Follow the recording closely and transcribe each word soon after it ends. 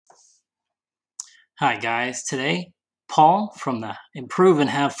Hi, guys. Today, Paul from the Improve and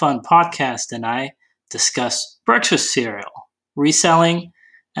Have Fun podcast and I discuss breakfast cereal, reselling,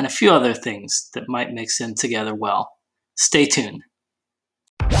 and a few other things that might mix in together well. Stay tuned.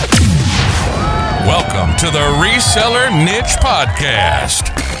 Welcome to the Reseller Niche Podcast,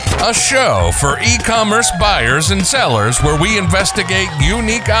 a show for e-commerce buyers and sellers where we investigate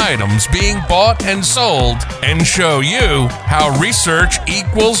unique items being bought and sold and show you how research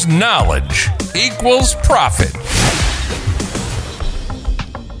equals knowledge equals profit.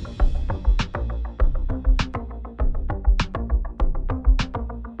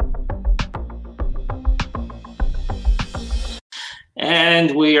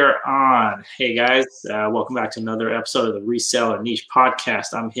 And we are on. Hey, guys. Welcome back to another episode of the Reseller Niche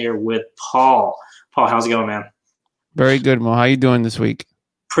Podcast. I'm here with Paul. Paul, how's it going, man? Very good, Mo. How you doing this week?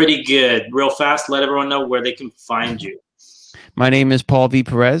 Pretty good. Real fast, let everyone know where they can find you. My name is Paul V.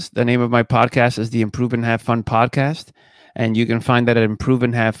 Perez. The name of my podcast is the Improve and Have Fun podcast, and you can find that at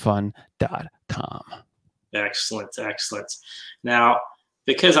improveandhavefun.com. Excellent. Now,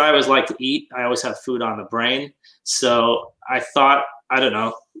 because I always like to eat, I always have food on the brain. So I thought, I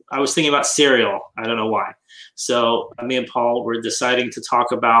was thinking about cereal. I don't know why. So me and Paul were deciding to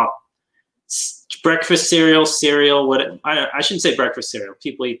talk about breakfast cereal. I shouldn't say breakfast cereal.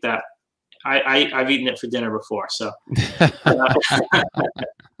 People eat that. I've eaten it for dinner before. So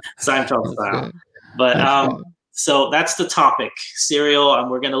Seinfeld style. But so that's the topic, cereal, and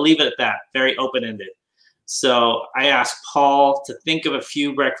we're going to leave it at that, very open-ended. So I asked Paul to think of a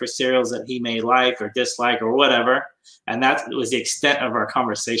few breakfast cereals that he may like or dislike or whatever. And that was the extent of our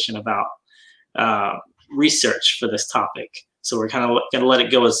conversation about research for this topic. So we're kind of going to let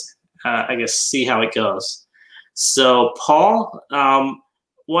it go as, see how it goes. So Paul, I'm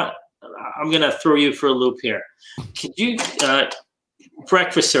going to throw you for a loop here. Could you,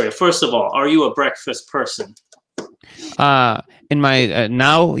 breakfast cereal, first of all, are you a breakfast person? In my in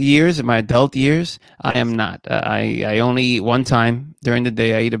my adult years, I am not. I only eat one time during the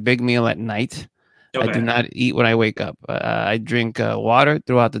day. I eat a big meal at night. Okay. I do not eat when I wake up. I drink water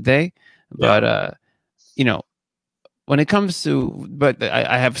throughout the day. But, when it comes to,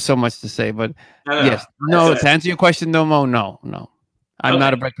 I have so much to say, but yes, no, to answer your question, no, Mo, no. I'm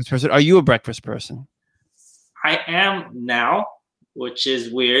not a breakfast person. Are you a breakfast person? I am now, which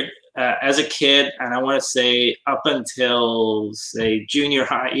is weird. As a kid, and I want to say up until, say, junior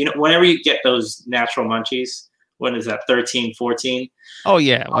high, whenever you get those natural munchies, when is that, 13, 14? Oh,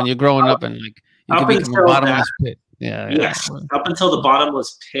 yeah, when you're growing up and like you can become a bottomless pit. Yes, up until the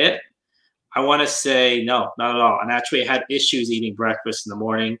bottomless pit, I want to say no, not at all. And actually, I had issues eating breakfast in the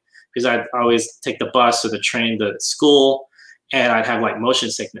morning because I'd always take the bus or the train to school, and I'd have like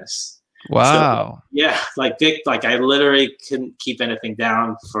motion sickness. Wow. So, yeah, I literally couldn't keep anything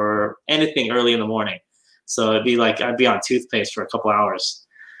down for anything early in the morning. So it'd be like I'd be on toothpaste for a couple hours.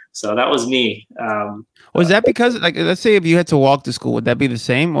 So that was me. Was that because, like, let's say if you had to walk to school, would that be the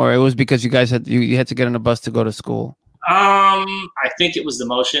same, or it was because you guys had you had to get on a bus to go to school? I think it was the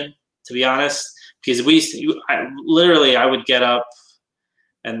motion, to be honest, because I would get up,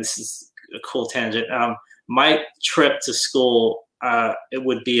 and this is a cool tangent. My trip to school. It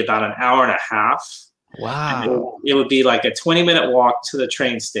would be about an hour and a half. Wow. It would be like a 20-minute walk to the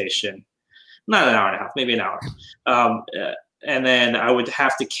train station. Not an hour and a half, maybe an hour. And then I would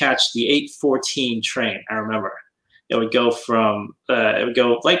have to catch the 8:14 train. I remember it would go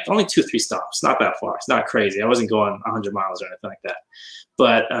like only 2-3 stops, not that far. It's not crazy. I wasn't going 100 miles or anything like that.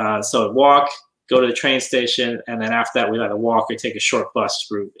 But so I'd walk, go to the train station, and then after that, we'd either walk or take a short bus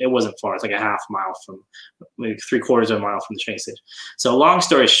route. It wasn't far. It's like a half mile from, maybe 3/4 of a mile from the train station. So long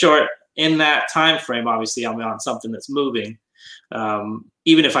story short, in that time frame, obviously, I'm on something that's moving.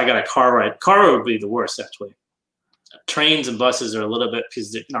 Even if I got a car ride would be the worst, actually. Trains and buses are a little bit,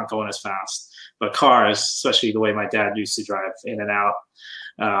 because they're not going as fast. But cars, especially the way my dad used to drive in and out,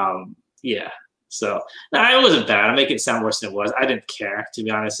 So it wasn't bad. I'm making it sound worse than it was. I didn't care, to be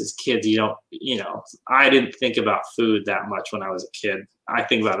honest. As kids, I didn't think about food that much when I was a kid. I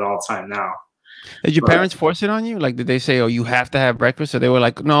think about it all the time now. Did your parents force it on you? Like, did they say, "Oh, you have to have breakfast"? Or they were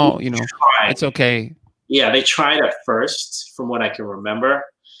like, "No, it's okay"? Yeah, they tried at first, from what I can remember.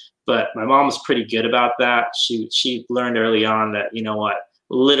 But my mom was pretty good about that. She learned early on that,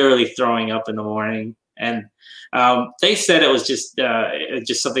 literally throwing up in the morning. And they said it was just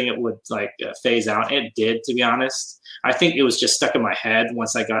something that would phase out. It did, to be honest. I think it was just stuck in my head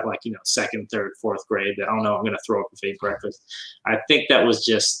once I got second, third, fourth grade that, oh no, I'm going to throw up and eat breakfast. I think that was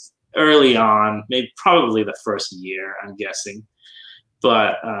just early on, probably the first year, I'm guessing.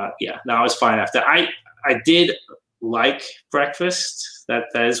 But I was fine after. I did like breakfast. That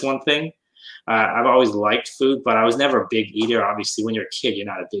is one thing. I've always liked food, but I was never a big eater. Obviously, when you're a kid, you're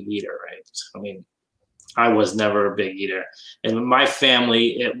not a big eater, right? I mean, I was never a big eater. And in my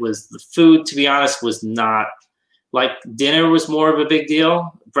family, it was the food, to be honest, was not like dinner was more of a big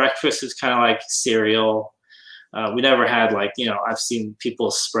deal. Breakfast is kind of like cereal. We never had like, I've seen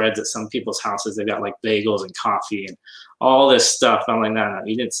people's spreads at some people's houses. They've got like bagels and coffee and all this stuff. I'm like, no,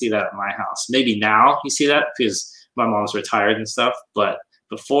 you didn't see that at my house. Maybe now you see that because my mom's retired and stuff. But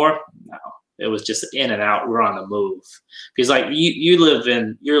before, no, it was just in and out. We're on the move because like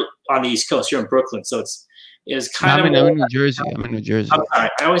you're on the East Coast. You're in Brooklyn, so it's kind of. I'm in New Jersey. I'm in New Jersey. I'm sorry.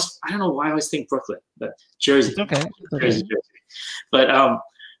 I don't know why I always think Brooklyn, but Jersey. It's okay. Jersey.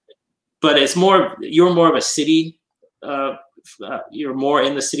 But it's more. You're more of a city. You're more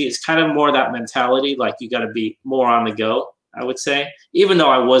in the city. It's kind of more that mentality. Like you got to be more on the go. I would say, even though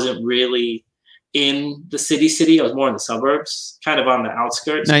I wasn't really in the city, I was more in the suburbs, kind of on the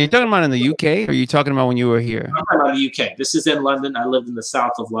outskirts. Now, you're talking about in the UK, or are you talking about when you were here? I'm talking about the UK. This is in London. I lived in the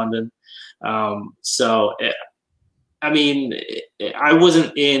south of London. I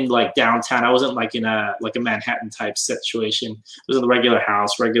wasn't in like downtown. I wasn't like in a Manhattan type situation. It was in the regular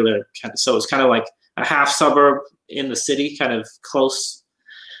house, so it's kind of like a half suburb in the city, kind of close.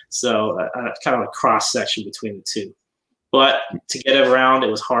 So kind of a cross section between the two. But to get around, it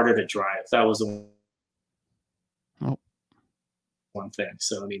was harder to drive. That was the one thing.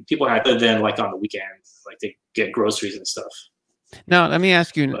 So, I mean, people had to then, like, on the weekends, like, they get groceries and stuff. Now, let me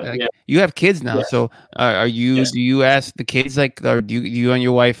ask you, you have kids now. Yeah. So do you ask the kids, like, or do you and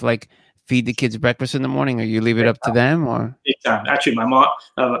your wife, like, feed the kids breakfast in the morning, or you leave it up to them, or? Big time. Actually, my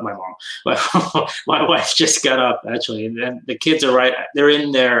wife just got up, actually, and then the kids are they're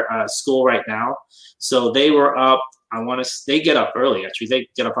in their school right now. So they were up. They get up early, actually. They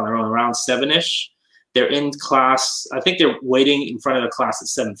get up on their own around 7-ish. They're in class. I think they're waiting in front of the class at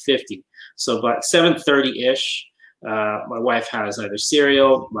 7:50. So by 7:30-ish, my wife has either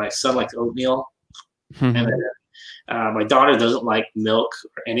cereal, my son likes oatmeal, and then, my daughter doesn't like milk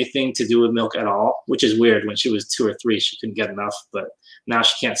or anything to do with milk at all, which is weird. When she was 2 or 3, she couldn't get enough, but now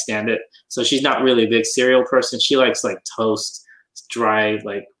she can't stand it. So she's not really a big cereal person. She likes like toast, dry,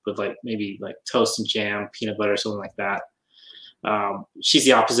 like with like maybe like toast and jam, peanut butter, something like that. She's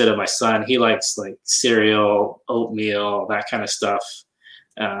the opposite of my son. He likes like cereal, oatmeal, that kind of stuff,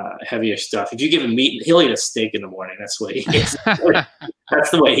 heavier stuff. If you give him meat, he'll eat a steak in the morning. That's what he is.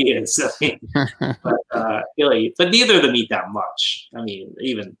 That's the way he is. But he'll eat, but neither of them eat that much. I mean,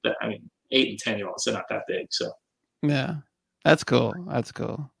 8 and 10-year-olds, they're not that big. So yeah. That's cool. That's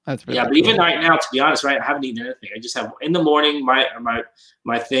really but cool. Even right now, to be honest, right, I haven't eaten anything. I just have in the morning. My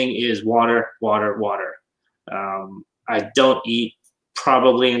thing is water. I don't eat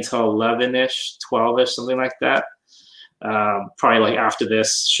probably until 11-ish, 12-ish, something like that. Probably like after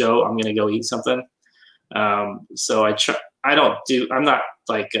this show, I'm gonna go eat something. So I try. I'm not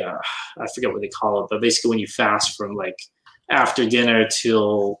like I forget what they call it, but basically when you fast from like after dinner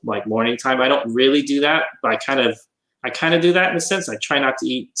till like morning time, I don't really do that, but I kind of do that in a sense. I try not to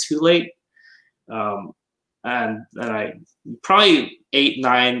eat too late. And I probably 8,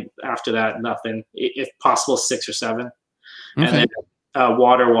 9 after that, nothing. If possible, 6 or 7. Okay. And then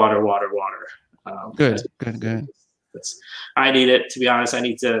water. Good. I need it, to be honest. I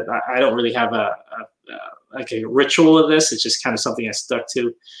don't really have a ritual of this. It's just kind of something I stuck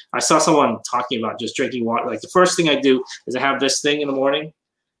to. I saw someone talking about just drinking water. Like the first thing I do is I have this thing in the morning,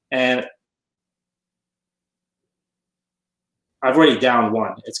 and I've already downed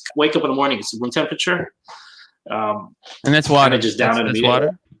one. It's wake up in the morning. It's room temperature. And that's water. Just down it immediately.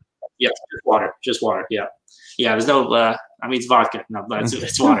 Water? Yeah, just water. Yeah. There's no. It's vodka. No, but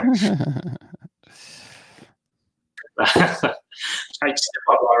it's water. I just sip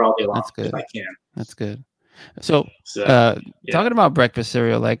on water all day long. That's good. If I can. That's good. So talking about breakfast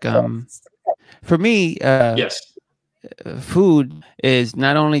cereal, like for me, yes. Food is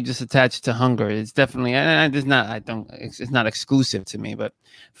not only just attached to hunger. It's definitely, and it's not exclusive to me, but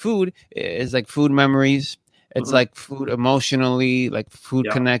food is like food memories. It's like food emotionally, like food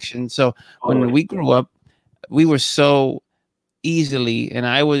connection. So when we grew up, we were so easily, and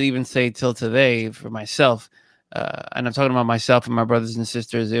I would even say till today for myself, and I'm talking about myself and my brothers and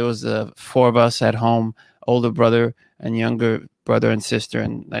sisters, it was 4 of us at home, older brother and younger brother and sister.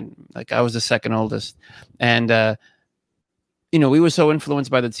 And like I was the second oldest. And, we were so influenced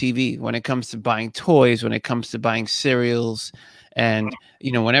by the TV when it comes to buying toys, when it comes to buying cereals. And,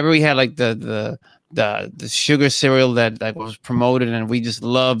 whenever we had like the the sugar cereal that was promoted, and we just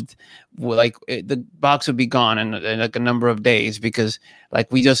loved. The box would be gone in like a number of days, because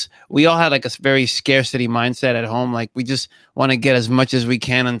like we all had like a very scarcity mindset at home. Like we just want to get as much as we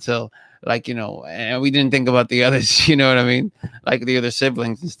can until, like, and we didn't think about the others, you know what I mean? Like the other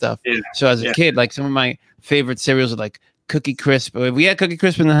siblings and stuff. Yeah. So as a kid, like some of my favorite cereals were like Cookie Crisp. If we had Cookie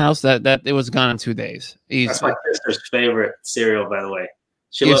Crisp in the house, that it was gone in 2 days. Easily. That's my sister's favorite cereal, by the way.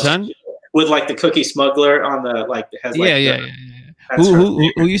 Your son? With like the Cookie Smuggler on the has like yeah.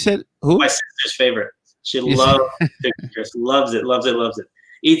 Who you said? Who? My sister's favorite. She loves Cookie Crisp. Loves it.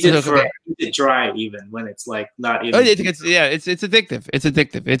 Eats it eats it dry, even when it's like not even. Oh, it's addictive. It's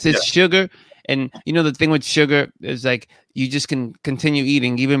addictive. It's sugar, and the thing with sugar is like you just can continue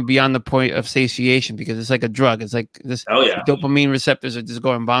eating even beyond the point of satiation, because it's like a drug. It's like this. Dopamine receptors are just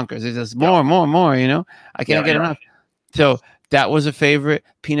going bonkers. It's just more. I can't get enough. So that was a favorite.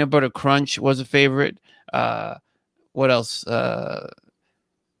 Peanut Butter Crunch was a favorite. What else?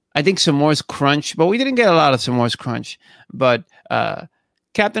 I think S'mores Crunch, but we didn't get a lot of S'mores Crunch. But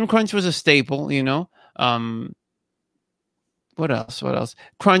Captain Crunch was a staple, What else?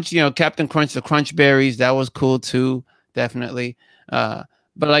 Crunch, Captain Crunch, the Crunch Berries, that was cool too, definitely. But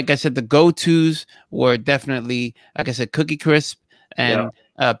like I said, the go-tos were definitely, like I said, Cookie Crisp and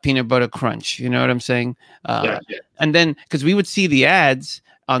Peanut Butter Crunch. You know what I'm saying? And then, because we would see the ads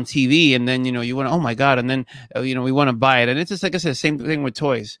on TV, and then you want to, oh my god, and then we want to buy it, and it's just like I said, same thing with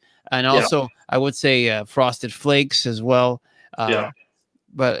toys, and also I would say Frosted Flakes as well.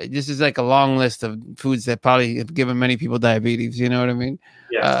 But this is like a long list of foods that probably have given many people diabetes. You know what I mean?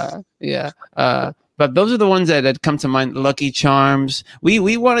 But those are the ones that come to mind. Lucky Charms.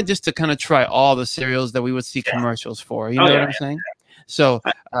 We wanted just to kind of try all the cereals that we would see commercials for. You know what I'm saying? So,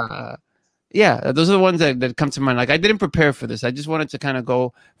 those are the ones that come to mind. Like, I didn't prepare for this. I just wanted to kind of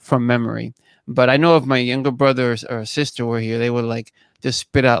go from memory. But I know if my younger brother or sister were here, they would like just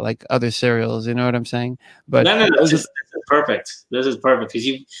spit out like other cereals. You know what I'm saying? But no, this is perfect. This is perfect, because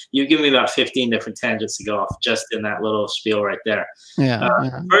you give me about 15 different tangents to go off just in that little spiel right there.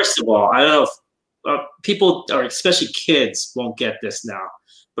 First of all, I don't know if people, or especially kids, won't get this now,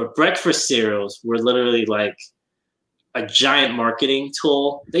 but breakfast cereals were literally like a giant marketing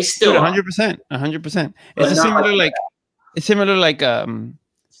tool. They still 100%. It's similar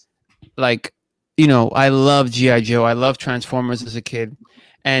like I love G.I. Joe. I love Transformers as a kid.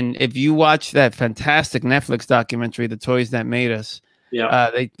 And if you watch that fantastic Netflix documentary, The Toys That Made Us,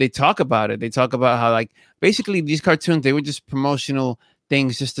 they talk about it. They talk about how, like, basically these cartoons, they were just promotional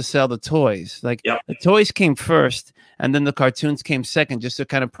things just to sell the toys. Like, the toys came first, and then the cartoons came second, just to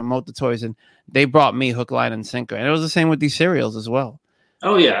kind of promote the toys. And they brought me hook, line, and sinker. And it was the same with these cereals as well.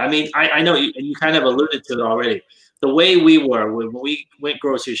 Oh, yeah. I mean, I know you kind of alluded to it already. The way we were when we went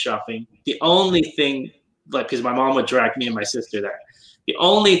grocery shopping, the only thing, like, because my mom would drag me and my sister there, the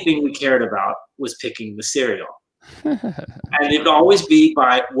only thing we cared about was picking the cereal. And it would always be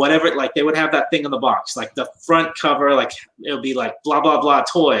by whatever, like they would have that thing on the box, like the front cover, like it would be like blah, blah, blah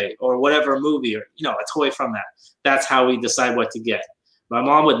toy or whatever movie, or, a toy from that. That's how we decide what to get. My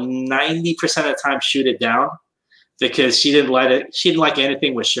mom would 90% of the time shoot it down, because she didn't like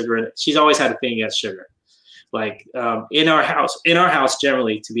anything with sugar in it. She's always had a thing against sugar. Like in our house,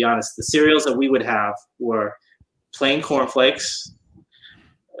 generally, to be honest, the cereals that we would have were plain cornflakes,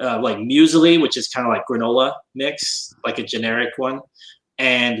 like muesli, which is kind of like granola mix, like a generic one,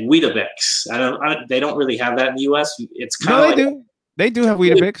 and Weetabix. They don't really have that in the U.S. It's kind of They do have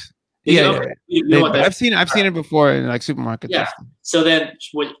Weetabix. I've seen it before in like supermarkets. Yeah. So then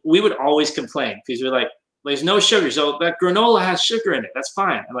we would always complain, because we're like, there's no sugar. So that granola has sugar in it. That's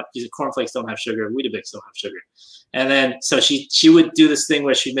fine. I'm like, these cornflakes don't have sugar. Weetabix don't have sugar. And then so she would do this thing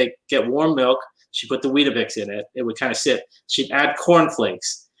where she'd get warm milk. She'd put the Weetabix in it. It would kind of sit. She'd add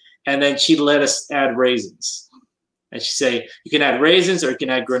cornflakes, and then she'd let us add raisins. And she'd say, you can add raisins or you can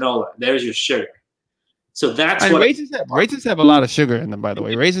add granola. There's your sugar. So that's what raisins have a lot of sugar in them, by the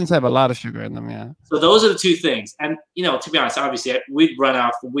way. Raisins have a lot of sugar in them, yeah. So those are the two things. And to be honest, obviously we'd run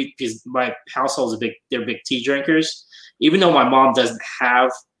out because my household's they're big tea drinkers. Even though my mom doesn't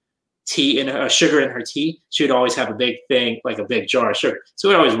have sugar in her tea, she would always have a big thing, like a big jar of sugar. So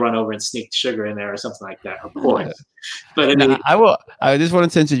we'd always run over and sneak sugar in there or something like that, of course. But I just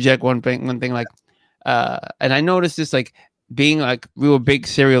wanted to interject one thing, like, and I noticed this, like, being like, we were big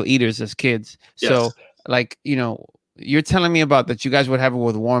cereal eaters as kids. So like, you're telling me about that you guys would have it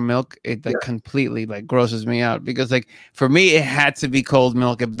with warm milk. It completely like grosses me out, because like for me it had to be cold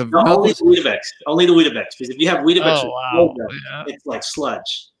milk. If the milk only the Weetabix, because if you have Weetabix with cold milk, it's like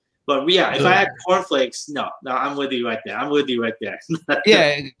sludge. But yeah, if I had cornflakes, no, I'm with you right there. I'm with you right there.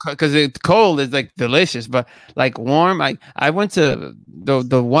 Yeah, because it's cold is like delicious, but like warm. I went to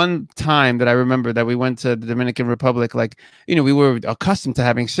the one time that I remember that we went to the Dominican Republic. Like, we were accustomed to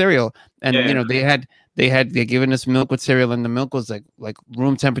having cereal, and Yeah. they given us milk with cereal, and the milk was like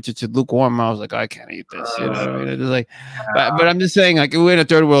room temperature to lukewarm. I was like, I can't eat this. You know what I mean? It's like, but I'm just saying, like, we're in a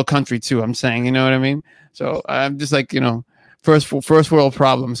third world country too. I'm saying, you know what I mean? So I'm just like, first world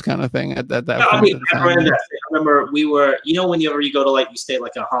problems kind of thing at that I point. I remember we were, whenever you go to you stay at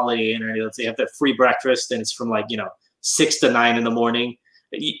like a Holiday Inn, or let's say you have that free breakfast, and it's from 6 to 9 in the morning.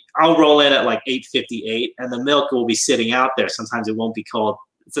 I'll roll in at like 8:58, and the milk will be sitting out there. Sometimes it won't be cold.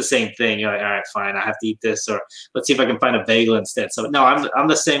 It's the same thing. You're like, all right, fine, I have to eat this, or let's see if I can find a bagel instead. So no, I'm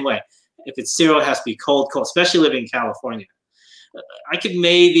the same way. If it's cereal, it has to be cold, especially living in California. I could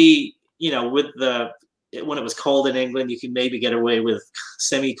maybe, with when it was cold in England, you could maybe get away with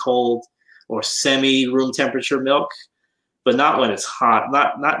semi-cold or semi-room temperature milk, but not when it's hot.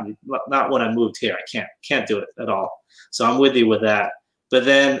 Not when I moved here. I can't do it at all. So I'm with you with that. But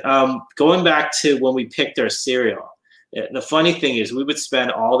then going back to when we picked our cereal, the funny thing is we would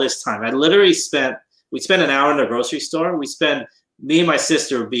spend all this time. We'd spend an hour in the grocery store. Me and my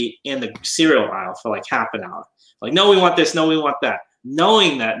sister would be in the cereal aisle for like half an hour. Like, no, we want this. No, we want that.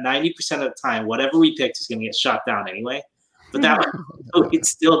 Knowing that 90% of the time, whatever we picked is going to get shot down anyway. But that we'd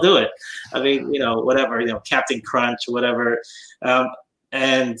still do it. I mean, whatever, Captain Crunch or whatever. Yeah,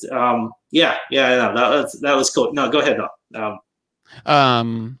 that was cool. No, go ahead though.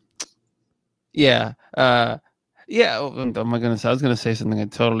 Yeah. Yeah. Oh my goodness. I was going to say something.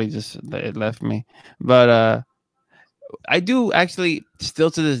 It totally it left me. But I do actually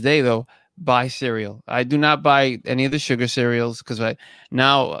still to this day though buy cereal. I do not buy any of the sugar cereals because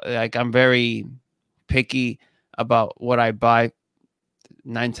I'm very picky about what I buy.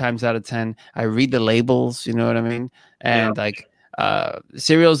 9 times out of 10, I read the labels. You know what I mean? And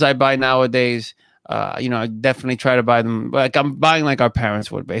cereals I buy nowadays, I definitely try to buy them like I'm buying like our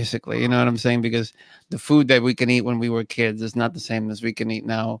parents would, basically. You know what I'm saying? Because the food that we can eat when we were kids is not the same as we can eat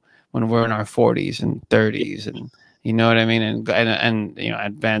now when we're in our 40s and 30s, and you know what I mean, and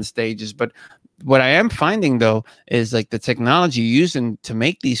advanced stages. But what I am finding though is like the technology using to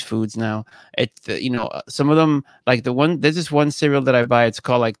make these foods now. It's some of them, like there's this one cereal that I buy. It's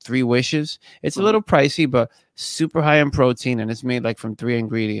called like 3 Wishes. It's a little pricey, but super high in protein, and it's made like from 3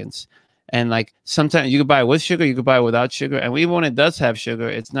 ingredients. And like sometimes you could buy it with sugar, you could buy it without sugar. And even when it does have sugar,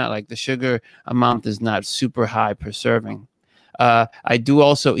 it's not like the sugar amount is not super high per serving. I do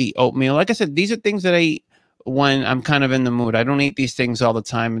also eat oatmeal. Like I said, these are things that I eat when I'm kind of in the mood. I don't eat these things all the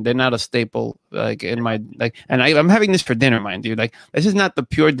time. They're not a staple like in my and I'm having this for dinner, mind you. Like this is not the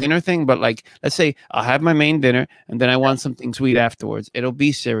pure dinner thing, but like let's say I'll have my main dinner and then I want something sweet afterwards. It'll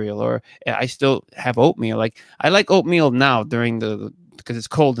be cereal, or I still have oatmeal. Like I like oatmeal now because it's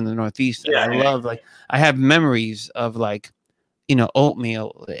cold in the Northeast. And I have memories of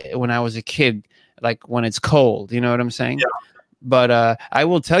oatmeal when I was a kid, like when it's cold. You know what I'm saying? Yeah. But I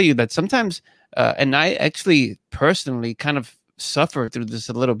will tell you that sometimes. And I actually personally kind of suffer through this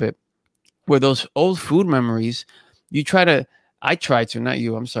a little bit, where those old food memories, I try to, not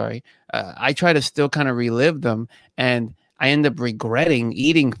you, I'm sorry. I try to still kind of relive them, and I end up regretting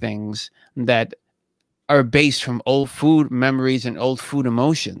eating things that are based from old food memories and old food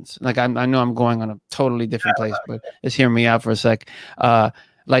emotions. Like I know I'm going on a totally different place, but just hear me out for a sec.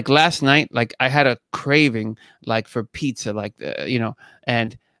 Like last night, like I had a craving like for pizza,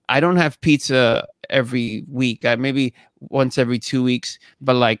 and I don't have pizza every week. Maybe once every 2 weeks.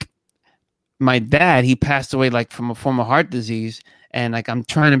 But like my dad, he passed away like from a form of heart disease, and like I'm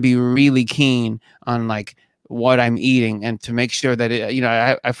trying to be really keen on like what I'm eating and to make sure that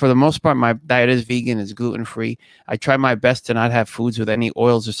I for the most part my diet is vegan, is gluten free. I try my best to not have foods with any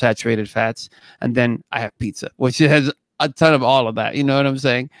oils or saturated fats, and then I have pizza, which has a ton of all of that. You know what I'm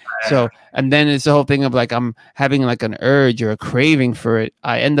saying? So, and then it's the whole thing of like I'm having like an urge or a craving for it.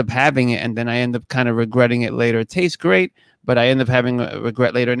 I end up having it, and then I end up kind of regretting it later. It tastes great, but I end up having a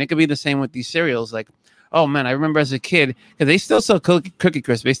regret later. And it could be the same with these cereals. Like, oh man, I remember as a kid, because they still sell Cookie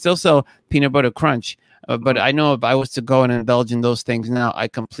Crisp, they still sell Peanut Butter Crunch. But I know if I was to go and indulge in those things now, I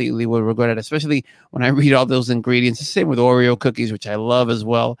completely would regret it, especially when I read all those ingredients. The same with Oreo cookies, which I love as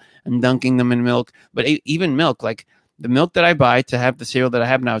well, and dunking them in milk. But even milk, like the milk that I buy to have the cereal that I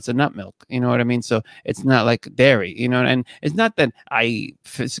have now, it's a nut milk. You know what I mean? So it's not like dairy, and it's not that I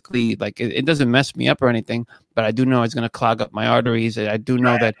physically, like, it doesn't mess me up or anything, but I do know it's going to clog up my arteries. I do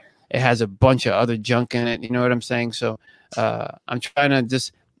know that it has a bunch of other junk in it. You know what I'm saying? So I'm trying to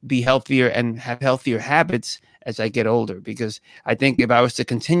just be healthier and have healthier habits as I get older, because I think if I was to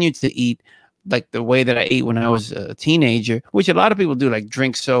continue to eat like the way that I ate when I was a teenager, which a lot of people do, like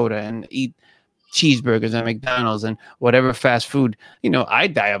drink soda and eat cheeseburgers at McDonald's and whatever fast food,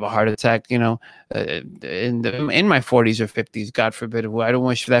 I'd die of a heart attack, in my 40s or 50s, God forbid. I don't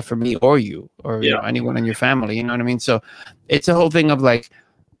wish that for me or you or anyone in your family. You know what I mean? So it's a whole thing of like,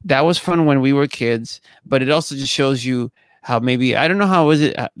 that was fun when we were kids, but it also just shows you how maybe, I don't know how is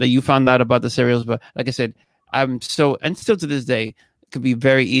it that you found out about the cereals, but like I said, and still to this day, could be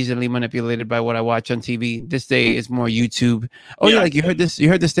very easily manipulated by what I watch on TV. This day is more YouTube. Oh yeah, like you heard this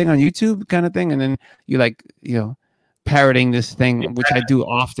thing on YouTube kind of thing, and then you like, parroting this thing, which I do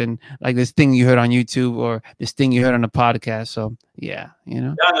often, like this thing you heard on YouTube or this thing you heard on a podcast. So yeah,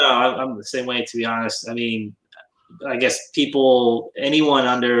 No, I'm the same way, to be honest. I mean, I guess anyone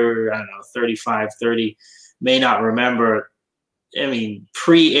under, I don't know, 35, 30 may not remember. I mean,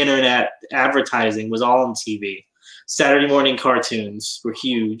 pre-internet advertising was all on TV. Saturday morning cartoons were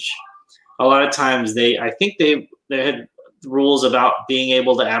huge. A lot of times I think they had rules about being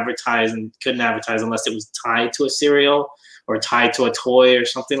able to advertise and couldn't advertise unless it was tied to a cereal or tied to a toy or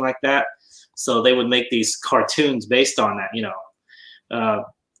something like that. So they would make these cartoons based on that,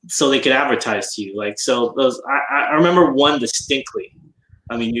 so they could advertise to you. Like, so those, I remember one distinctly.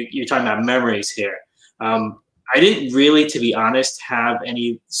 I mean, you're talking about memories here. I didn't really, to be honest, have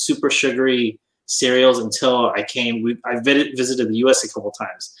any super sugary cereals until I visited the U.S. a couple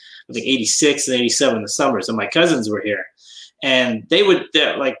times. I think 86 and 87 in the summers, and my cousins were here. And they would,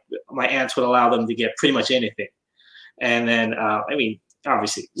 like, my aunts would allow them to get pretty much anything. And then, I mean,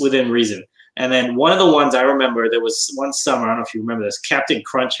 obviously, within reason. And then one of the ones I remember, there was one summer, I don't know if you remember this, Captain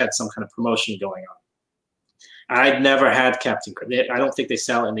Crunch had some kind of promotion going on. I'd never had Captain Crunch. I don't think they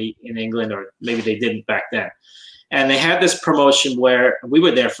sell it in England, or maybe they didn't back then. And they had this promotion where we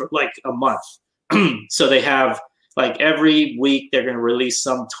were there for like a month. So they have, like, every week they're going to release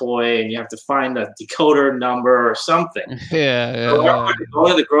some toy, and you have to find a decoder number or something. Yeah. So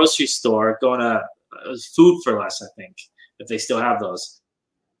going to the grocery store, going to Food for Less, I think, if they still have those.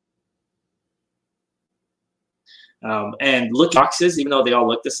 And look at boxes, even though they all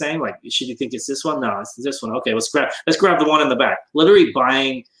look the same. Like, should you think it's this one? No, it's this one. Okay, let's grab the one in the back. Literally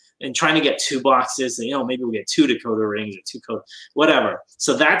buying and trying to get 2 boxes, and maybe we'll get 2 decoder rings or 2 code, whatever.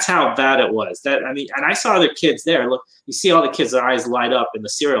 So that's how bad it was. I mean, and I saw other kids there. Look, you see all the kids, their eyes light up in the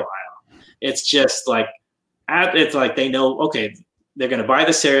cereal aisle. It's just like, it's like they know, okay, they're going to buy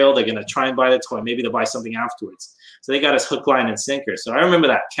the cereal, they're going to try and buy the toy, maybe they'll buy something afterwards. So they got us hook, line, and sinker. So I remember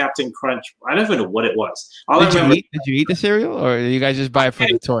that Captain Crunch. I don't even know what it was. Did you eat the cereal, or did you guys just buy it for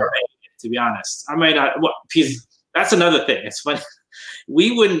the toy? To be honest, I might not. That's another thing. It's funny.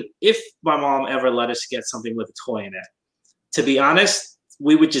 We wouldn't, if my mom ever let us get something with a toy in it, to be honest,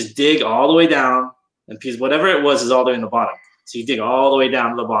 we would just dig all the way down, and because whatever it was is all the way in the bottom. So you dig all the way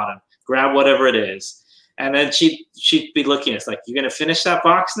down to the bottom, grab whatever it is, and then she'd be looking at us like, "You're gonna finish that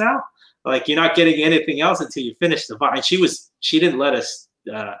box now? Like, you're not getting anything else until you finish the box." And she didn't let us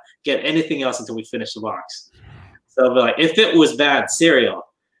get anything else until we finished the box. So, like, if it was bad cereal,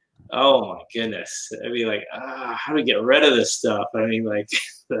 oh my goodness, I'd be like, how do we get rid of this stuff? I mean, like,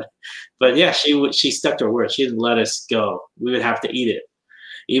 but yeah, she stuck to her word. She didn't let us go. We would have to eat it,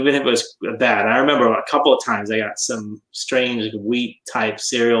 even if it was bad. I remember a couple of times I got some strange wheat type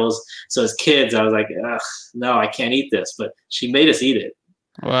cereals. So as kids, I was like, no, I can't eat this. But she made us eat it.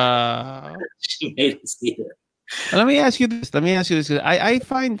 Wow. She made us eat it. Let me ask you this. I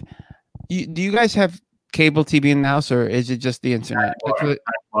find, do you guys have cable TV in the house, or is it just the internet?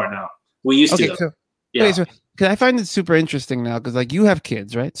 Or no, we used to. So, yeah. Okay, so because I find it super interesting now, because like you have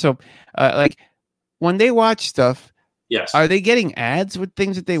kids, right? So, like when they watch stuff, yes, are they getting ads with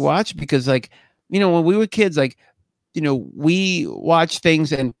things that they watch? Because like, when we were kids, like, we watched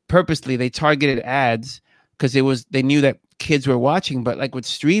things and purposely they targeted ads because they knew that kids were watching. But like with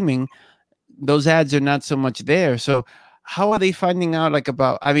streaming, those ads are not so much there. So how are they finding out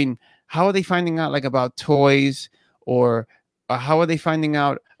how are they finding out like about toys, or how are they finding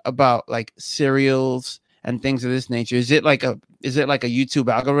out about like cereals and things of this nature? Is it like a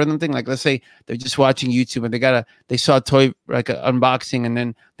YouTube algorithm thing? Like, let's say they're just watching YouTube and they saw a toy, like an unboxing, and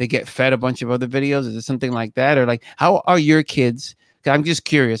then they get fed a bunch of other videos. Is it something like that? Or like, how are your kids? I'm just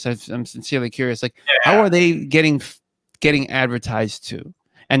curious. I'm sincerely curious. Like, how are they getting advertised to?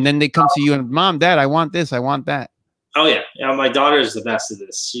 And then they come to you and, Mom, Dad, I want this, I want that. Oh yeah. My daughter is the best at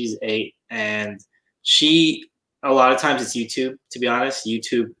this. She's 8, and a lot of times it's YouTube, to be honest.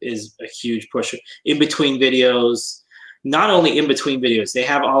 YouTube is a huge pusher. In between videos, not only in between videos, they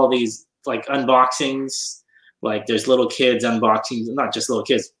have all these like unboxings. Like, there's little kids unboxings, not just little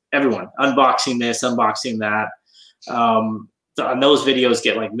kids, everyone unboxing this, unboxing that. And those videos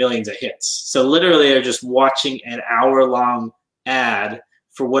get like millions of hits. So literally they're just watching an hour-long ad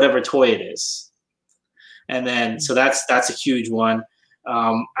for whatever toy it is. And then, so that's a huge one.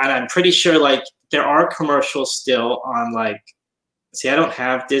 And I'm pretty sure like there are commercials still on like, see, I don't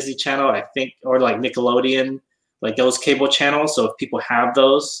have Disney Channel, I think, or like Nickelodeon, like those cable channels. So if people have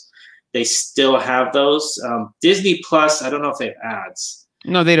those, they still have those. Disney Plus, I don't know if they have ads.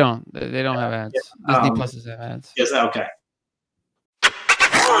 No, they don't. They don't have ads. Yeah. Disney Plus has ads. Yes, okay.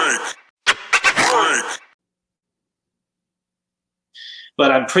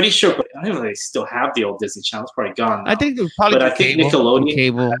 But I'm pretty sure, I don't know if they still have the old Disney Channel. It's probably gone now. I think there's probably I think Nickelodeon.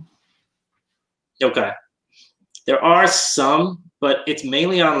 Cable. Okay. There are some, but it's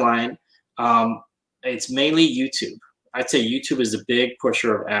mainly online. It's mainly YouTube. I'd say YouTube is a big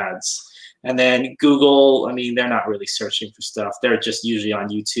pusher of ads. And then Google, I mean, they're not really searching for stuff. They're just usually on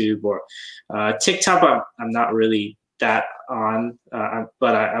YouTube or TikTok. I'm not really that on,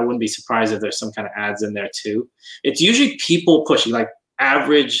 but I wouldn't be surprised if there's some kind of ads in there too. It's usually people pushing, like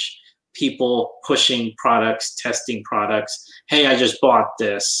average people pushing products, testing products. Hey, I just bought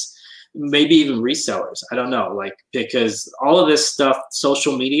this. Maybe even resellers. I don't know, like, because all of this stuff,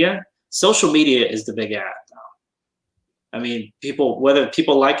 social media is the big ad now. I mean, whether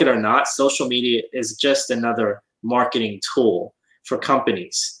people like it or not, social media is just another marketing tool for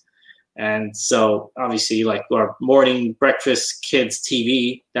companies. And so obviously like our morning breakfast kids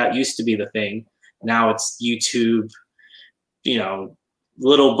TV, that used to be the thing. Now it's YouTube, you know,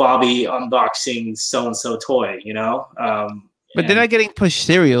 little Bobby unboxing so-and-so toy, you know? But they're not getting pushed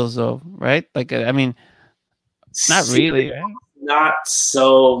cereals though, right? Like, I mean, not really, right? Not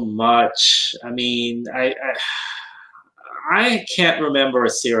so much. I mean, I can't remember a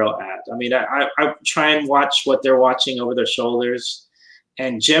cereal ad. I mean, I try and watch what they're watching over their shoulders.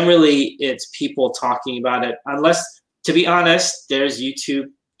 And generally, it's people talking about it. Unless, to be honest, there's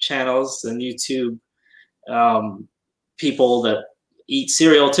YouTube channels and YouTube people that eat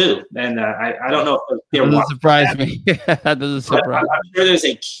cereal too. And I don't know if they're doesn't surprise me. That doesn't surprise me. I'm sure there's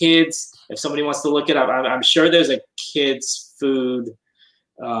a kids, if somebody wants to look it up, I'm sure there's a kids food,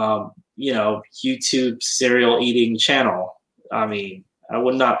 you know, YouTube cereal eating channel. I mean, I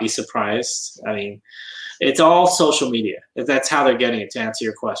would not be surprised. I mean, it's all social media. That's how they're getting it, to answer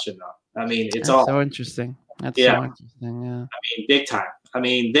your question, though. I mean, it's all so interesting. That's so interesting. Yeah. I mean, big time. I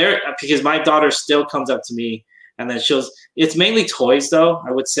mean, because my daughter still comes up to me and then it's mainly toys, though,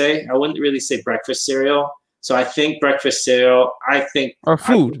 I would say. I wouldn't really say breakfast cereal. So I think breakfast cereal, or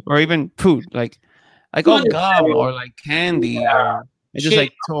food, or even food, like all gum or like candy, or it's just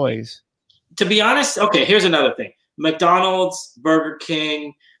like toys. To be honest, okay, here's another thing. McDonald's, Burger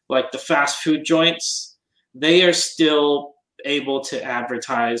King, like the fast food joints, they are still able to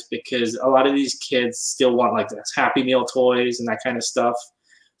advertise because a lot of these kids still want like this Happy Meal toys and that kind of stuff.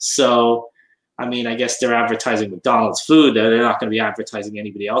 So, I mean, I guess they're advertising McDonald's food. They're not going to be advertising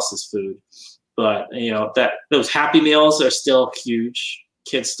anybody else's food. But, you know, those Happy Meals are still huge.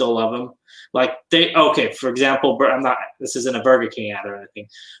 Kids still love them. Like for example, this isn't a Burger King ad or anything,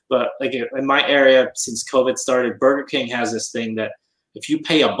 but like in my area, since COVID started, Burger King has this thing that if you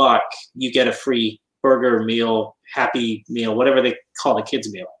pay $1, you get a free burger meal, Happy Meal, whatever they call the kids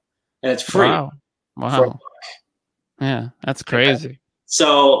meal. And it's free. Wow. Yeah, that's crazy.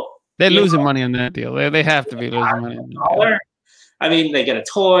 So they're losing money on that deal. They have to be losing money on that deal. I mean, they get a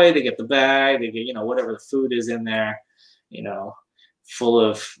toy, they get the bag, they get, you know, whatever the food is in there, you know, full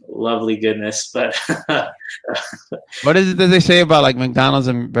of lovely goodness. But what is it that they say about like McDonald's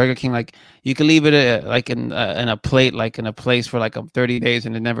and Burger King? Like you can leave it like in a plate, like in a place for like 30 days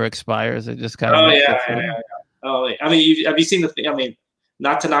and it never expires. It just kind of. Yeah. Oh, I mean, have you seen the thing? I mean,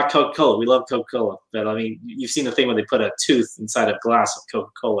 not to knock Coca-Cola. We love Coca-Cola. But I mean, you've seen the thing where they put a tooth inside a glass of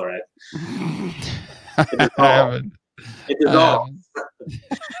Coca-Cola, right? It dissolves.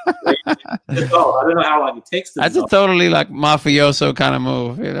 I don't know how long it takes to That's dissolve. A totally like mafioso kind of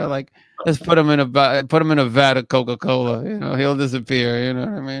move, you know, like let's put him in a vat of Coca-Cola, you know, he'll disappear, you know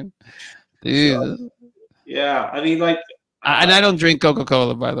what I mean? Jesus. So, yeah, I mean, like, and I don't drink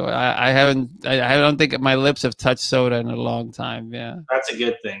Coca-Cola, by the way. I don't think my lips have touched soda in a long time. Yeah, that's a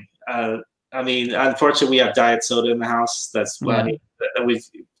good thing. I mean, unfortunately, we have diet soda in the house. That's what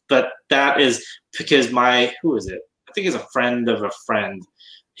but that is because who is it? I think he's a friend of a friend.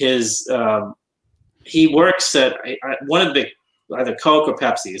 He works at one of the either Coke or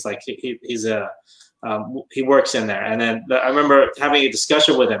Pepsi. It's like he works in there. And then I remember having a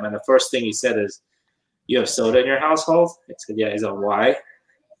discussion with him, and the first thing he said is, "You have soda in your household?" I said, "Yeah." He's like, "Why?"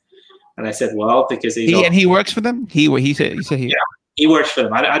 And I said, "Well, because he works for them." He said. Yeah. He works for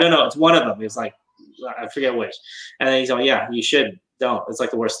them. I don't know. It's one of them. It's like, I forget which. And then he's like, yeah, you should. Don't. It's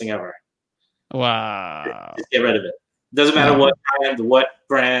like the worst thing ever. Wow. Just get rid of it. Doesn't matter what kind, what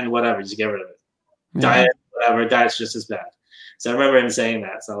brand, whatever. Just get rid of it. Diet, whatever. Diet's just as bad. So I remember him saying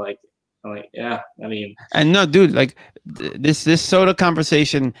that. So I'm like, yeah. I mean, and no, dude, like this soda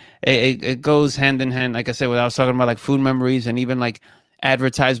conversation, it goes hand in hand. Like I said, when I was talking about like food memories and even like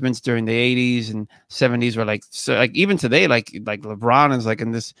advertisements during the 80s and 70s were like, so like even today, like LeBron is like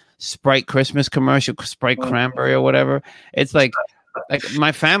in this Sprite Christmas commercial, Sprite Cranberry or whatever. It's like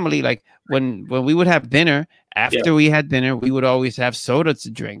my family, like when we would have dinner, after we had dinner, we would always have soda to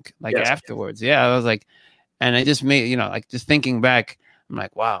drink like afterwards. Yeah. I was like, and I just made, like just thinking back, I'm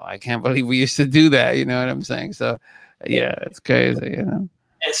like, wow, I can't believe we used to do that. You know what I'm saying? So yeah, it's crazy.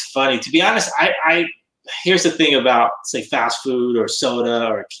 It's funny, to be honest. I here's the thing about, say, fast food or soda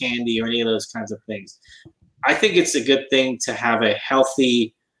or candy or any of those kinds of things. I think it's a good thing to have a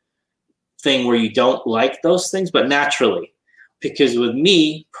healthy thing where you don't like those things, but naturally. Because with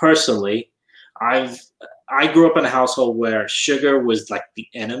me personally, I grew up in a household where sugar was like the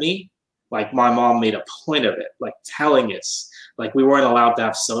enemy. Like my mom made a point of it, like telling us, like we weren't allowed to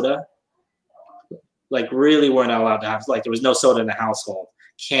have soda. Like really weren't allowed to have, like there was no soda in the household.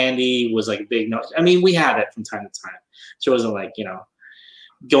 Candy was like a big no. I mean, we had it from time to time. So it wasn't like,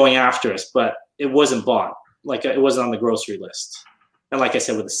 going after us, but it wasn't bought. Like it wasn't on the grocery list. And like I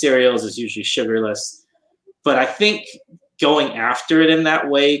said, with the cereals, it's usually sugarless. But I think going after it in that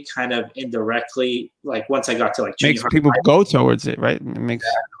way kind of indirectly, like once I got to like makes people go towards it, right? It makes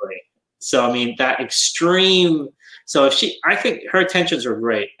exactly. So I mean that extreme. So I think her intentions are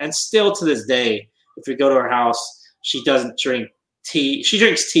great, and still to this day, if you go to her house, she doesn't drink tea. She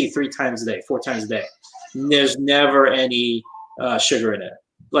drinks tea 3 times a day, 4 times a day. There's never any sugar in it.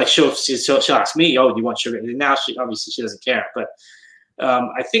 Like she'll ask me, "Oh, do you want sugar?" And now she doesn't care. But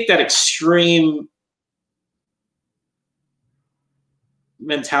I think that extreme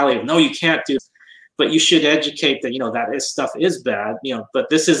mentality of no, you can't do, but you should educate that that stuff is bad. But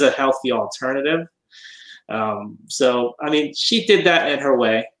this is a healthy alternative. So I mean, she did that in her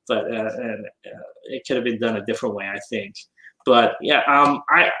way, but it could have been done a different way, I think. But yeah,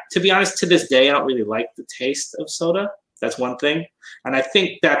 to be honest, to this day, I don't really like the taste of soda. That's one thing, and I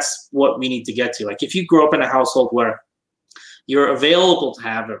think that's what we need to get to. Like, if you grow up in a household where you're available to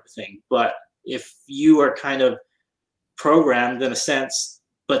have everything, but if you are kind of programmed in a sense,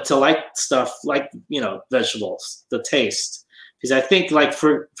 but to like stuff like vegetables, the taste. Because I think, like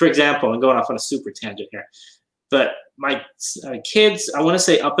for example, I'm going off on a super tangent here, but my kids, I want to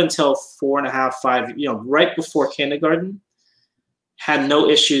say up until 4.5, 5, right before kindergarten, had no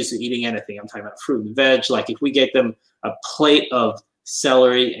issues eating anything. I'm talking about fruit and veg. Like if we gave them a plate of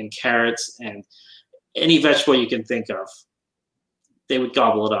celery and carrots and any vegetable you can think of, they would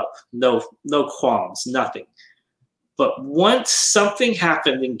gobble it up. No qualms, nothing. But once something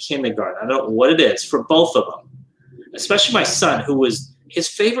happened in kindergarten, I don't know what it is for both of them, especially my son, who was his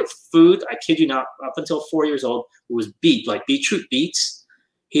favorite food, I kid you not, up until 4 years old, was like beetroot beets.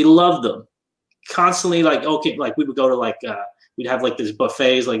 He loved them. Constantly, like, okay, like we would go to like, we'd have like these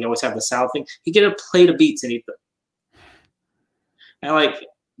buffets, like you always have the salad thing. He'd get a plate of beets and eat them. And like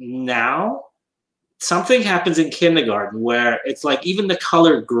now, something happens in kindergarten where it's like even the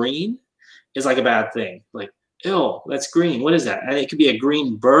color green is like a bad thing. Like, ew, that's green. What is that? And it could be a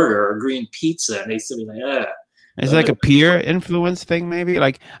green burger or green pizza. And they still be like, ugh. It's like a peer influence thing, maybe.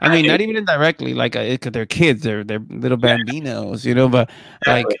 Like, I mean, not even indirectly. Like, they're kids, they're little bambinos, But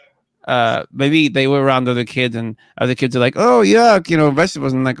like, maybe they were around other kids, and other kids are like, "Oh, yuck,"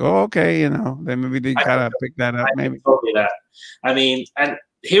 vegetables, and like, "Oh, okay," Then maybe they kind of pick that up. Maybe totally that. I mean, and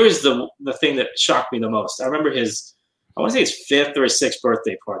here is the thing that shocked me the most. I remember I want to say his 5th or his 6th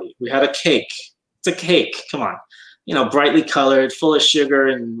birthday party. We had a cake. It's a cake. Come on, brightly colored, full of sugar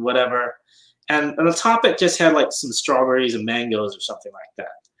and whatever. And on the top, it just had like some strawberries and mangoes or something like that.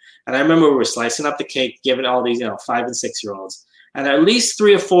 And I remember we were slicing up the cake, giving all these, 5 and 6-year-olds, and at least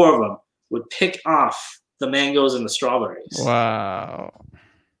 3 or 4 of them would pick off the mangoes and the strawberries. Wow.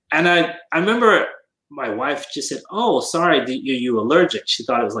 And I remember my wife just said, "Oh, sorry, are you allergic?" She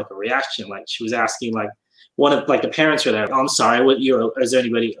thought it was like a reaction. Like she was asking, like one of like the parents were there. "Oh, I'm sorry, is there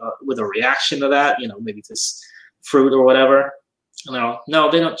anybody with a reaction to that? Maybe this fruit or whatever." No,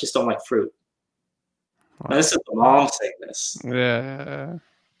 they don't like fruit. Wow. This is the mom saying this. Yeah.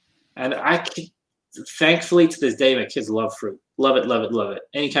 And thankfully to this day, my kids love fruit. Love it, love it, love it.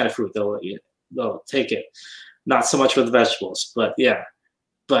 Any kind of fruit, they'll take it. Not so much with the vegetables, but yeah.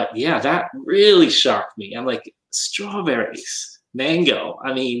 But yeah, that really shocked me. I'm like, strawberries. Mango.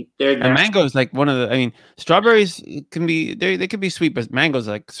 I mean, they're And mango is like one of the. I mean, strawberries can be they can be sweet, but mangoes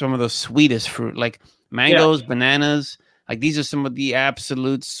like some of the sweetest fruit. Like yeah, mangoes, bananas. Like these are some of the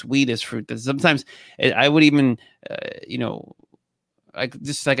absolute sweetest fruit. That sometimes I would even, you know, like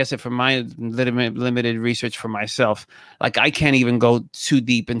just like I said, from my limited research for myself, like I can't even go too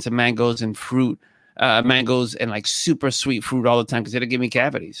deep into mangoes and fruit, mangoes and like super sweet fruit all the time because it'll give me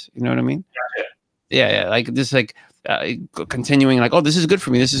cavities. You know what I mean? Yeah. Like just like continuing, like, oh, this is good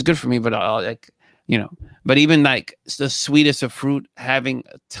for me. This is good for me. But I'll like, you know, but even like the sweetest of fruit, having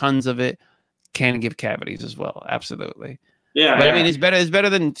tons of it can give cavities as well. Absolutely. yeah, But I yeah, mean, it's better. It's better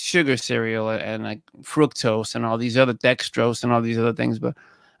than sugar cereal and like fructose and all these other dextrose and all these other things. But,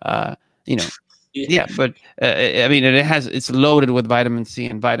 you know, yeah. But I mean, it's loaded with vitamin C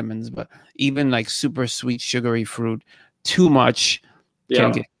and vitamins. But even like super sweet sugary fruit, too much can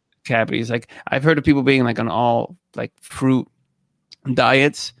yeah. get cavities. Like I've heard of people being like on all like fruit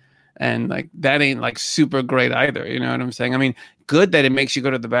diets, and like that ain't like super great either. You know what I'm saying? I mean, good that it makes you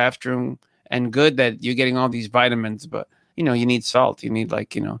go to the bathroom, and good that you're getting all these vitamins, but you know, you need salt. You need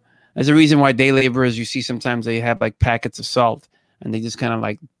like, you know, there's a reason why day laborers you see sometimes they have like packets of salt and they just kind of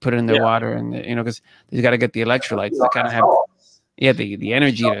like put it in their water, and you know, because they got to get the electrolytes. They kind of have the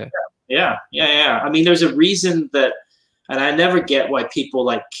energy to. Yeah. I mean, there's a reason that, and I never get why people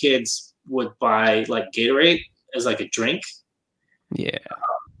like kids would buy like Gatorade as like a drink. Yeah.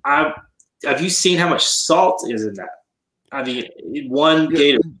 Have you seen how much salt is in that? I mean, one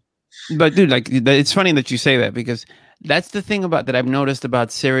Gatorade. But dude, like it's funny that you say that because that's the thing about that I've noticed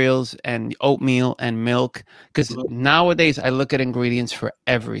about cereals and oatmeal and milk. Because nowadays I look at ingredients for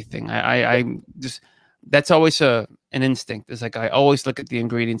everything. I just that's always an instinct. It's like I always look at the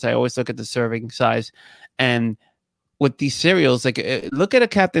ingredients. I always look at the serving size, and with these cereals, like look at a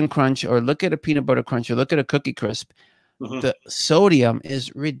Captain Crunch or look at a peanut butter crunch or look at a Cookie Crisp. The sodium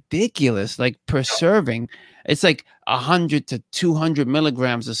is ridiculous. Like per serving, it's like 100 to 200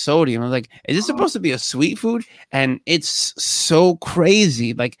 milligrams of sodium. I'm like, is this supposed to be a sweet food? And it's so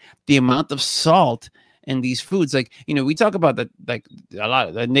crazy. Like the amount of salt in these foods. Like, you know, we talk about that, like a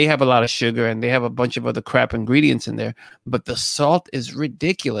lot, and they have a lot of sugar and they have a bunch of other crap ingredients in there, but the salt is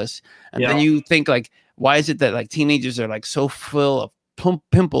ridiculous. And then you think like, why is it that like teenagers are like so full of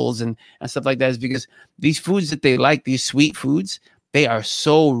pimples and stuff like that? Is because these foods that they like, these sweet foods, they are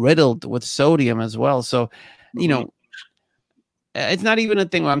so riddled with sodium as well. So, you know, it's not even a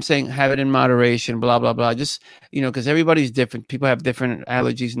thing where I'm saying have it in moderation, blah, blah, blah. Just, you know, because everybody's different. People have different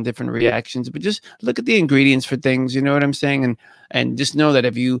allergies and different reactions, but just look at the ingredients for things. You know what I'm saying? And just know that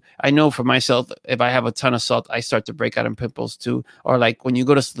I know for myself, if I have a ton of salt, I start to break out in pimples too. Or like when you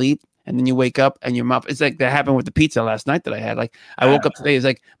go to sleep, and then you wake up and your mouth, it's like that happened with the pizza last night that I had. Like I woke up today, it's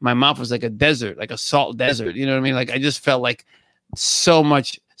like my mouth was like a desert, like a salt desert. You know what I mean? Like I just felt like so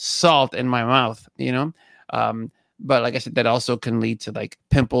much salt in my mouth, you know? But like I said, that also can lead to like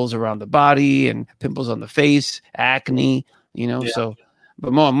pimples around the body and pimples on the face, acne, you know? So,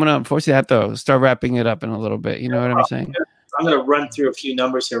 but Mo, I'm going to unfortunately have to start wrapping it up in a little bit. You know what I'm saying? I'm going to run through a few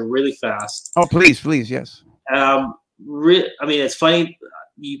numbers here really fast. Oh, please. Yes. I mean, it's funny.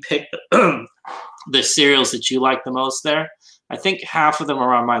 You pick the cereals that you like the most there. I think half of them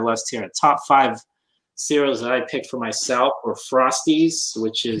are on my list here. Top 5 cereals that I picked for myself were Frosties,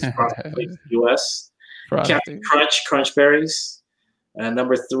 which is US. Captain Crunch Berries. And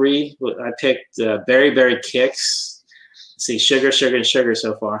number 3, I picked Berry Kicks. Let's see, sugar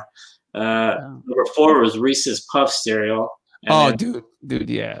so far. Number 4 was Reese's Puff cereal. And dude,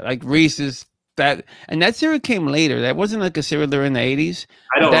 yeah. Like Reese's. That cereal came later. That wasn't like a cereal during the 80s.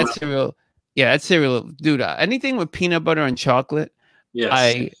 That cereal, dude. Anything with peanut butter and chocolate,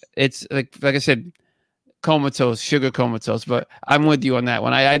 it's like I said, sugar comatose. But I'm with you on that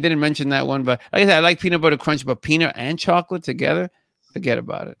one. I didn't mention that one, but like I said, I like peanut butter crunch, but peanut and chocolate together, forget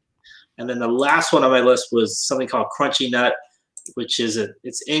about it. And then the last one on my list was something called Crunchy Nut, which is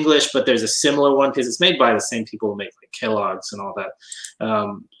it's English, but there's a similar one because it's made by the same people who make like Kellogg's and all that.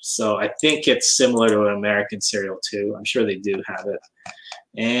 So I think it's similar to an American cereal too. I'm sure they do have it.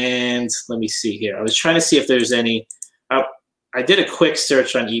 And let me see here. I was trying to see if there's any. I did a quick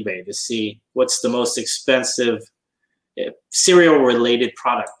search on eBay to see what's the most expensive cereal-related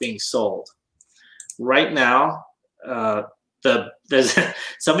product being sold. Right now, there's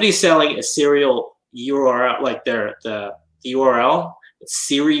somebody selling a cereal URL, like the URL, it's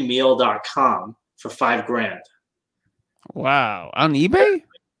ceremeal.com for $5,000. Wow. On eBay?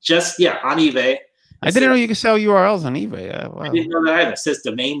 On eBay. I didn't know you could sell URLs on eBay. Wow. I didn't know that either. It says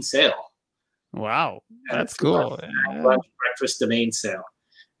domain sale. Wow. That's cool. Breakfast domain sale.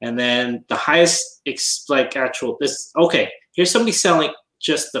 And then the highest, Here's somebody selling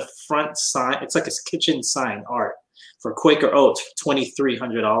just the front sign. It's like a kitchen sign art for Quaker Oats,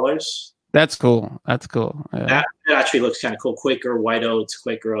 $2,300. That's cool. That's cool. Yeah. That actually looks kind of cool. Quaker white oats,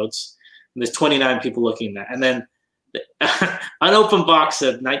 Quaker Oats. And there's 29 people looking at that. And then unopened box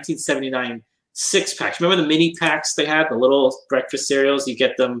of 1979 6-packs. Remember the mini packs they had, the little breakfast cereals? You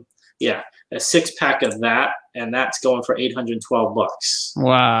get them, a 6-pack of that, and that's going for $812.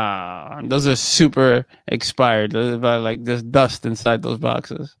 Wow, those are super expired. There's about like there's dust inside those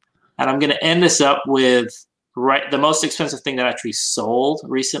boxes. And I'm going to end this up with the most expensive thing that actually sold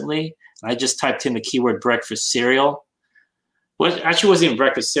recently. I just typed in the keyword breakfast cereal. Well, it actually wasn't even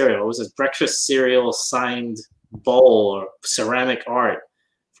breakfast cereal. It was a breakfast cereal signed bowl or ceramic art.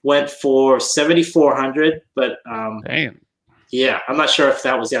 Went for $7,400, but damn. Yeah, I'm not sure if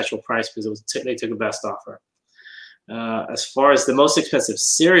that was the actual price because they took a best offer. As far as the most expensive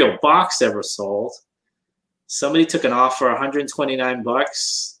cereal box ever sold, somebody took an offer,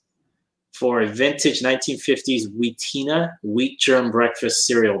 $129 for a vintage 1950s Wheatina wheat germ breakfast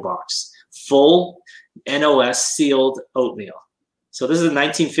cereal box, full NOS sealed oatmeal. So this is a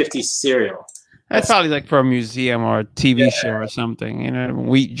 1950s cereal. That's probably like for a museum or a TV show or something,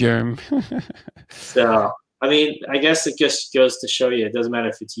 wheat germ. So, I mean, I guess it just goes to show you, it doesn't matter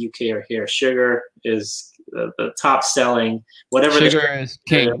if it's UK or here. Sugar is the top selling. Whatever sugar is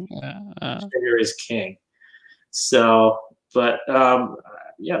king. Sugar is king. So, but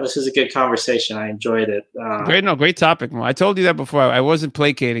this is a good conversation. I enjoyed it. Great topic, Mo. I told you that before. I wasn't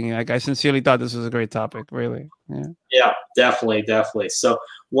placating. Like, I sincerely thought this was a great topic, really. Yeah, definitely. So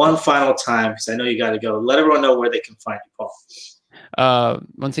one final time, because I know you got to go. Let everyone know where they can find you, Paul.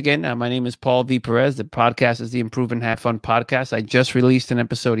 Once again, my name is Paul V. Perez. The podcast is the Improve and Have Fun podcast. I just released an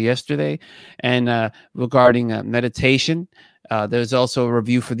episode yesterday, and regarding meditation. There's also a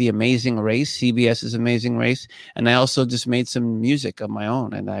review for The Amazing Race, CBS's Amazing Race. And I also just made some music of my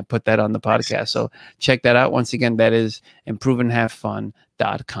own, and I put that on the podcast. So check that out. Once again, that is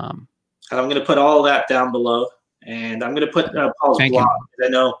improveandhavefun.com. And I'm going to put all that down below. And I'm going to put Paul's blog. I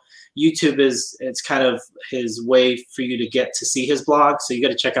know YouTube it's kind of his way for you to get to see his blog. So you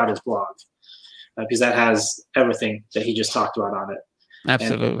got to check out his blog because that has everything that he just talked about on it.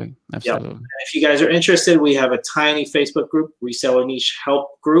 Absolutely. Yep. If you guys are interested, we have a tiny Facebook group, Reseller Niche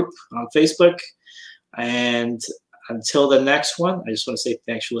Help Group on Facebook. And until the next one, I just want to say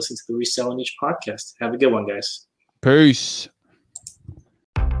thanks for listening to the Reseller Niche podcast. Have a good one, guys. Peace.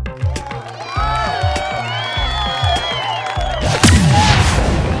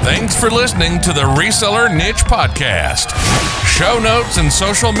 Thanks for listening to the Reseller Niche Podcast. Show notes and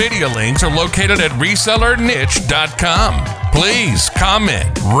social media links are located at resellerniche.com. Please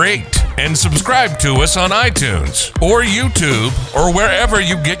comment, rate, and subscribe to us on iTunes or YouTube or wherever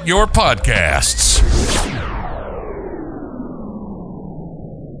you get your podcasts.